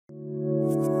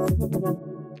Today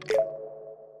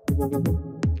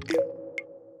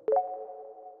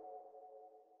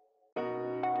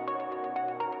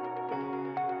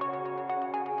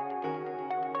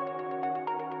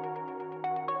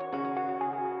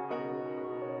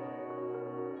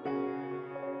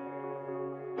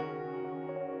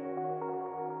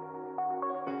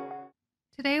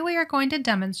we are going to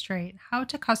demonstrate how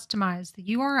to customize the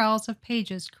URLs of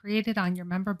pages created on your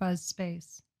Member.buzz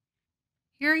space.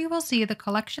 Here you will see the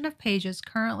collection of pages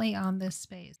currently on this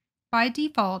space. By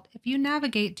default, if you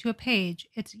navigate to a page,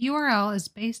 its URL is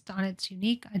based on its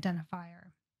unique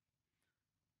identifier.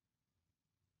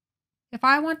 If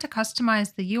I want to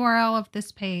customize the URL of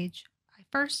this page, I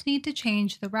first need to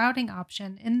change the routing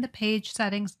option in the Page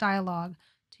Settings dialog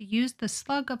to use the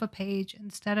slug of a page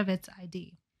instead of its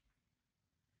ID.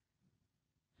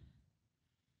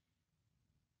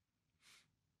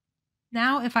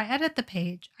 Now, if I edit the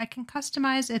page, I can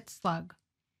customize its slug.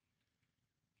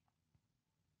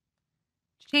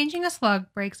 Changing a slug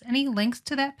breaks any links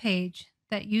to that page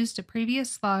that used a previous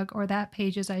slug or that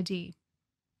page's ID.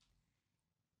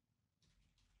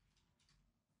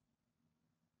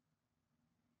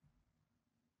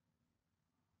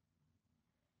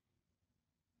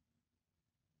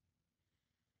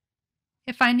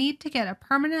 If I need to get a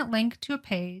permanent link to a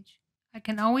page, I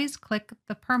can always click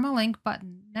the permalink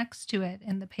button next to it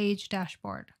in the page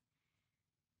dashboard.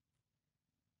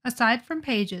 Aside from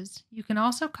pages, you can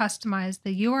also customize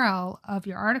the URL of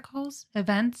your articles,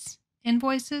 events,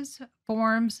 invoices,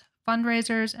 forms,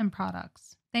 fundraisers, and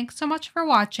products. Thanks so much for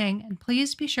watching, and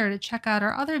please be sure to check out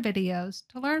our other videos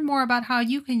to learn more about how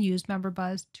you can use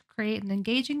MemberBuzz to create an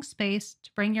engaging space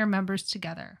to bring your members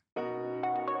together.